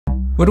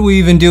What are we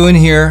even doing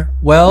here?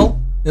 Well,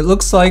 it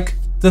looks like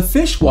the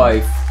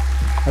Fishwife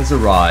has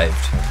arrived.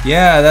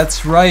 Yeah,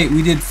 that's right.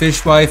 We did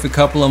Fishwife a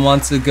couple of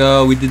months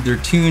ago. We did their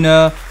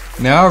tuna.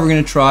 Now we're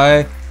gonna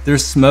try their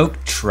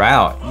smoked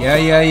trout.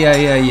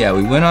 Yeah.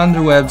 We went on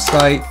their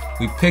website.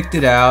 We picked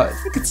it out. I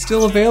think it's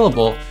still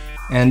available.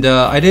 And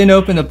I didn't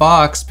open the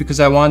box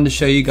because I wanted to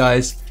show you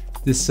guys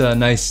this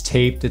nice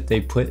tape that they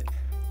put,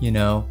 you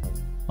know,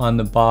 on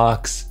the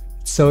box.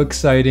 It's so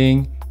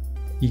exciting.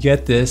 You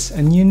get this,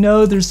 and you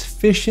know there's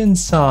fish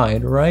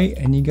inside, right?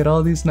 And you get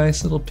all these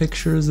nice little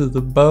pictures of the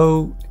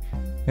boat,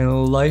 and a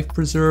life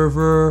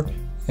preserver,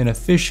 and a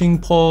fishing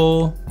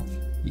pole.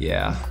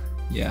 Yeah,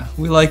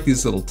 we like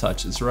these little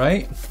touches,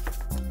 right?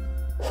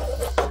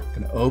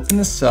 Gonna open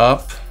this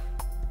up.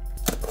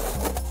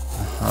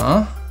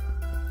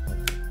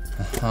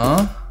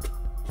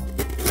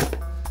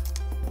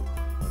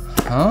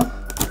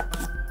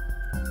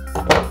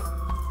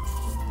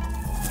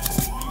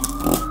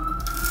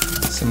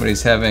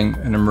 Somebody's having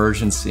an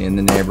emergency in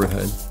the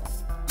neighborhood.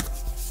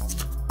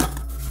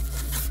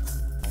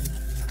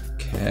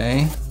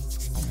 Okay,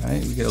 all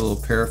right, we get a little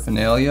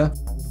paraphernalia.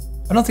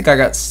 I don't think I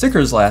got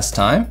stickers last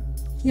time.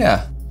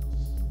 Yeah,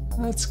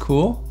 that's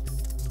cool.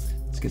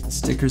 Let's get the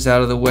stickers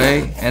out of the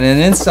way. And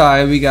then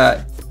inside we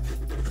got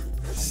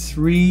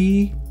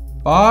 3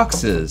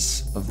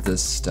 boxes of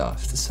this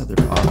stuff. This other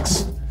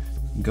box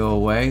can go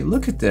away.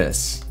 Look at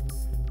this.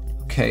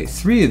 Okay,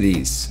 3 of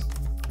these.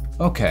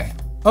 Okay.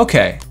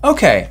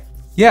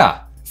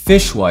 Yeah,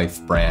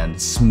 Fishwife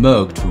brand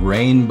smoked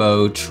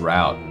rainbow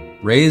trout,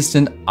 raised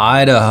in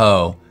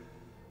Idaho,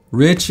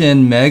 rich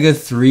in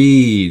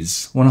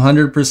omega-3s,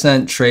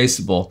 100%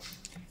 traceable.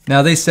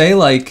 Now they say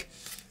like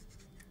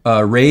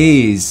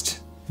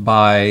raised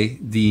by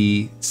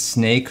the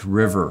Snake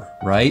River,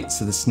 right?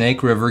 So the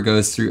Snake River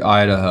goes through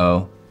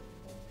Idaho.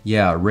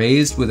 Yeah,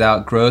 raised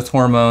without growth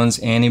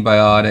hormones,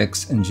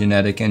 antibiotics, and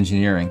genetic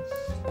engineering.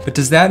 But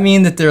does that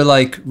mean that they're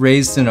like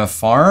raised in a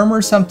farm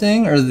or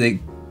something? Or do they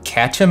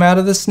catch them out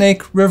of the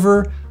Snake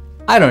River?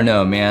 I don't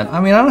know, man. I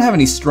mean, I don't have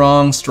any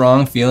strong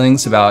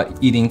feelings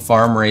about eating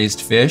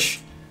farm-raised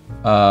fish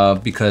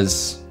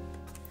because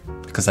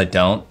I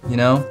don't, you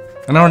know?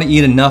 I don't want to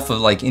eat enough of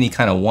like any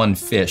kind of one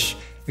fish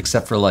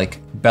except for like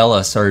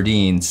Bella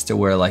sardines to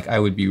where like I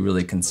would be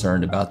really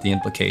concerned about the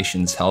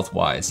implications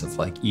health-wise of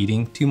like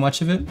eating too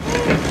much of it.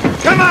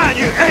 Come on,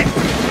 you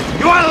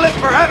want to live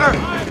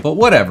forever? But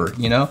whatever,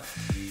 you know?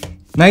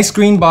 Nice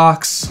green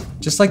box,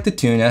 just like the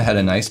tuna had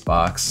a nice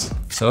box.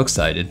 So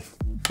excited.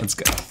 Let's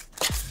go.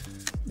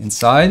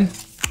 Inside,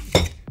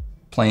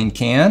 plain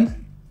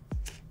can.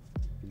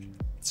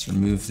 Let's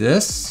remove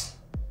this.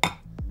 What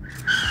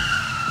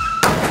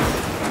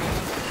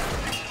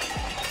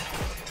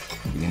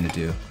are we gonna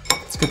do?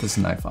 Let's get this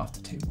knife off the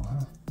table,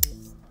 huh?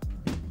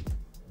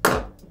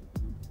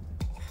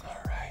 All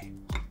right.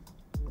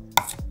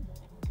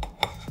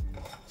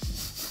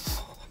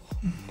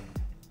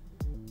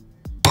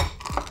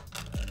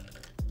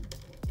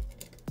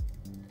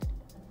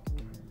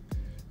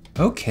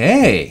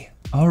 Okay,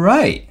 all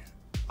right,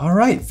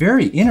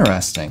 very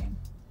interesting.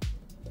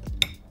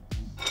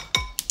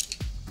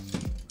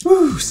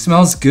 Whew,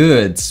 smells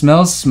good,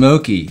 smells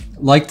smoky.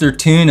 Like their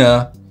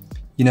tuna,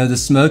 you know, the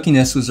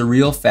smokiness was a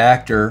real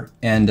factor,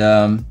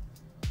 and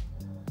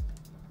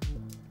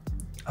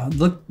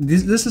look,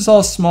 this is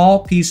all small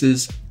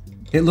pieces.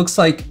 It looks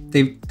like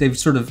they've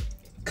sort of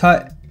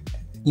cut,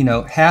 you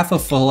know, half a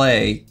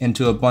fillet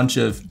into a bunch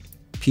of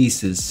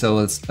pieces, so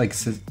it's like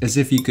as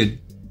if you could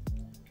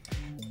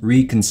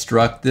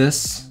reconstruct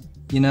this,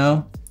 you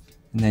know,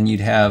 and then you'd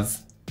have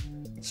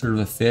sort of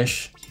a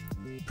fish.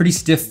 Pretty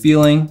stiff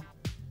feeling,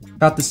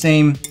 about the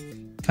same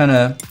kind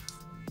of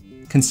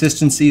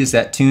consistency as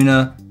that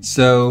tuna,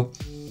 so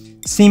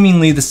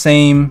seemingly the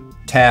same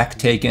tack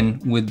taken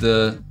with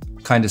the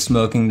kind of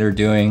smoking they're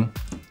doing.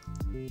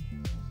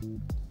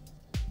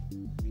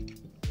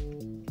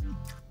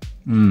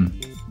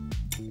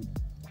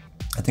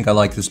 I think I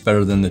like this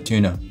better than the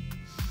tuna.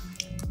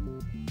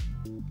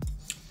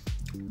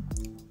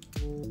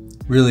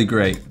 Really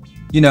great.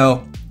 You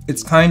know,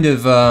 it's kind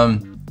of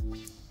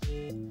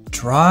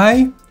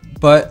dry,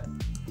 but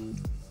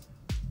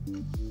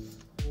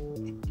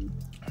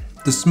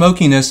the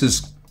smokiness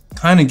is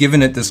kind of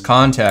giving it this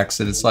context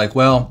that it's like,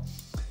 well,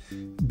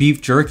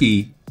 beef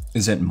jerky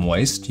isn't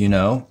moist, you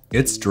know,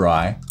 it's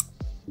dry.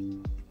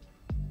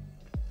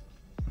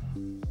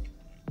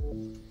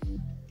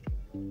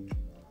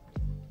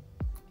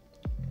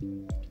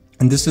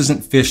 And this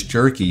isn't fish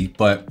jerky,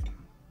 but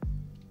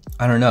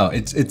I don't know,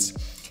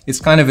 it's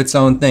kind of its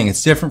own thing.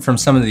 It's different from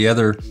some of the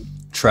other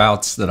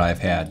trouts that I've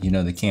had, you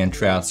know, the canned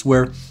trouts,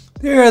 where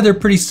they're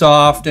pretty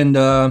soft and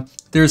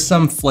there's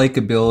some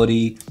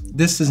flakeability.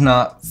 This is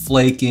not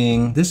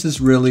flaking. This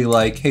is really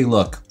like, hey,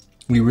 look,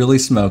 we really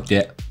smoked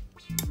it.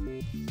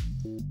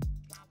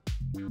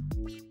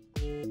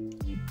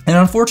 And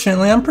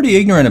unfortunately, I'm pretty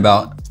ignorant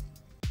about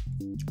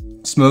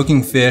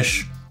smoking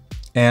fish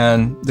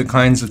and the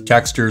kinds of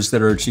textures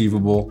that are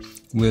achievable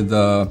with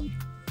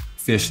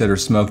fish that are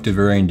smoked to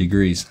varying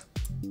degrees.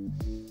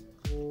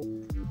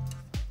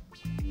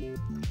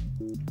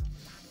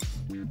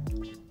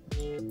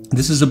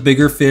 This is a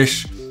bigger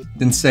fish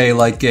than say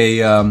like a,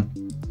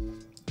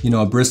 you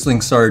know, a bristling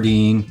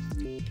sardine.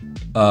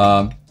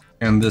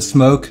 And the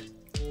smoke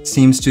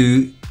seems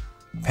to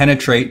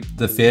penetrate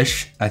the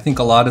fish. I think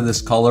a lot of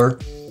this color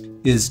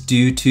is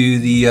due to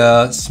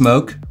the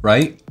smoke,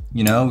 right?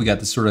 You know, we got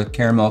this sort of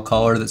caramel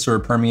color that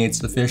sort of permeates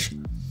the fish.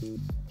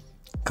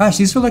 Gosh,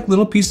 these are like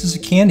little pieces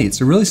of candy.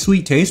 It's a really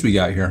sweet taste we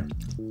got here.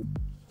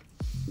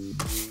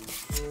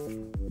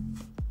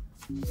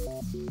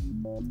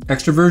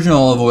 Extra virgin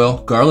olive oil,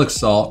 garlic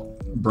salt,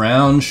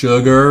 brown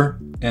sugar,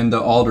 and the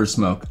alder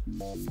smoke.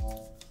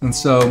 And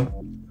so,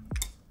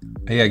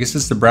 hey, I guess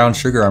it's the brown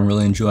sugar I'm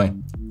really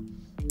enjoying.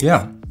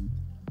 Yeah.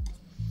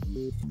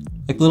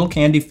 Like little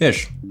candy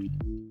fish.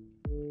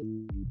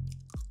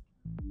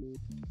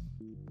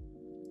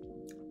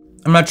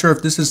 I'm not sure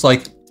if this is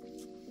like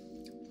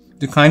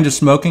the kind of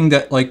smoking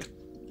that like,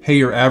 hey,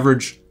 your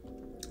average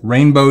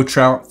rainbow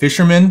trout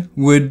fisherman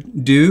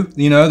would do.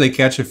 You know, they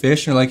catch a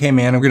fish and they're like, hey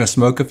man, I'm gonna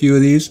smoke a few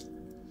of these.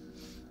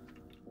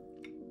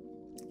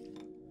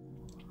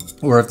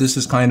 Or if this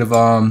is kind of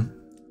an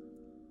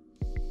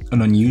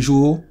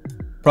unusual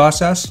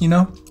process, you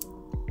know?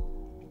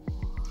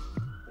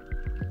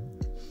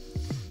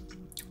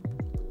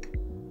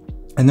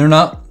 And they're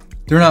not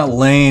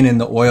laying in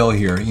the oil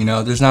here, you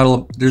know? There's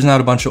not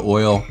a bunch of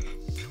oil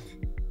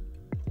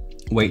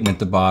waiting at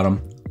the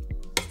bottom.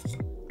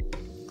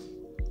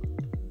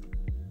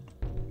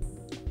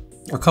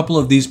 A couple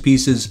of these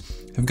pieces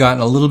have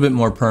gotten a little bit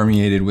more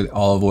permeated with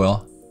olive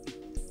oil.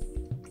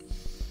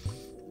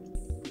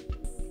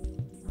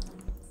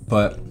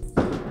 But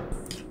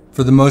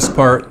for the most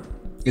part,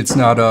 it's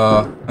not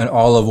an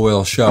olive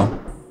oil show.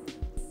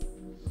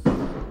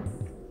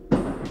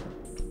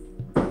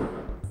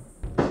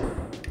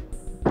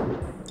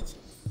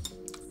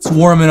 It's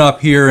warming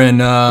up here in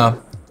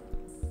the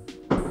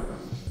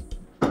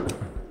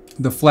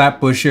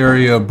Flatbush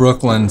area of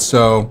Brooklyn,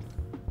 so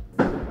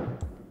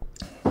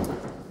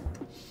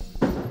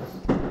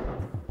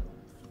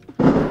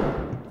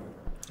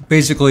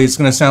basically it's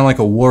gonna sound like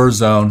a war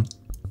zone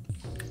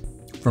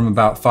from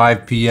about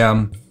 5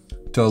 p.m.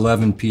 to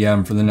 11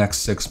 p.m. for the next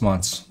 6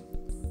 months.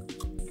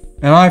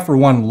 And I, for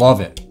one,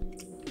 love it.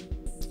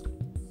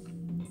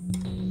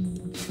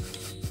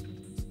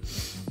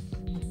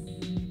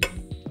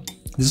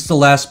 This is the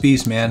last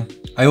piece, man.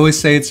 I always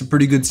say it's a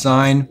pretty good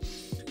sign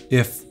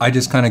if I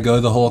just kind of go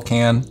the whole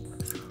can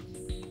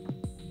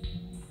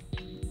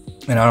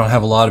and I don't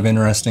have a lot of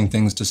interesting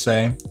things to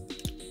say.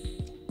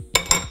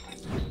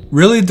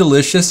 Really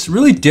delicious,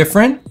 really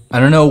different. I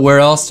don't know where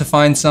else to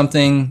find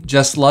something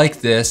just like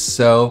this,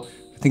 so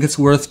I think it's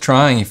worth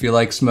trying if you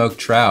like smoked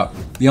trout.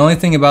 The only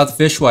thing about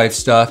the Fishwife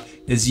stuff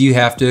is you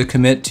have to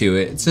commit to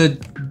it. It's a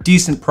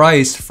decent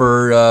price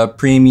for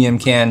premium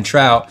canned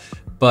trout,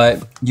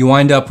 but you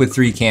wind up with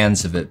 3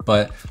 cans of it.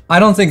 But I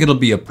don't think it'll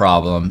be a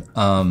problem.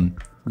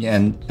 Yeah,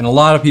 and a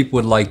lot of people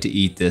would like to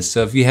eat this,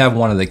 so if you have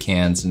one of the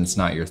cans and it's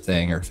not your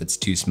thing, or if it's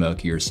too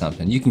smoky or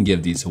something, you can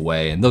give these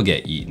away and they'll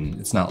get eaten.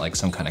 It's not like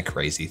some kind of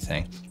crazy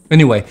thing.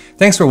 Anyway,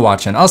 thanks for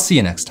watching. I'll see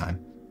you next time.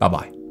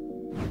 Bye-bye.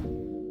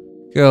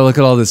 Yo, look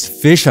at all this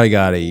fish I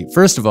gotta eat.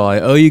 First of all,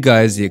 I owe you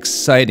guys the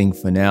exciting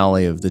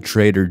finale of the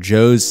Trader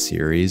Joe's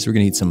series. We're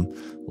gonna eat some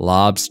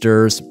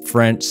lobsters,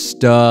 French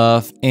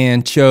stuff,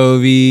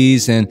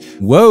 anchovies, and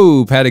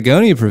whoa,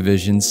 Patagonia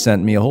Provisions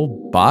sent me a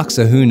whole box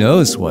of who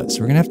knows what,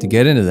 so we're gonna have to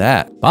get into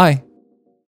that. Bye.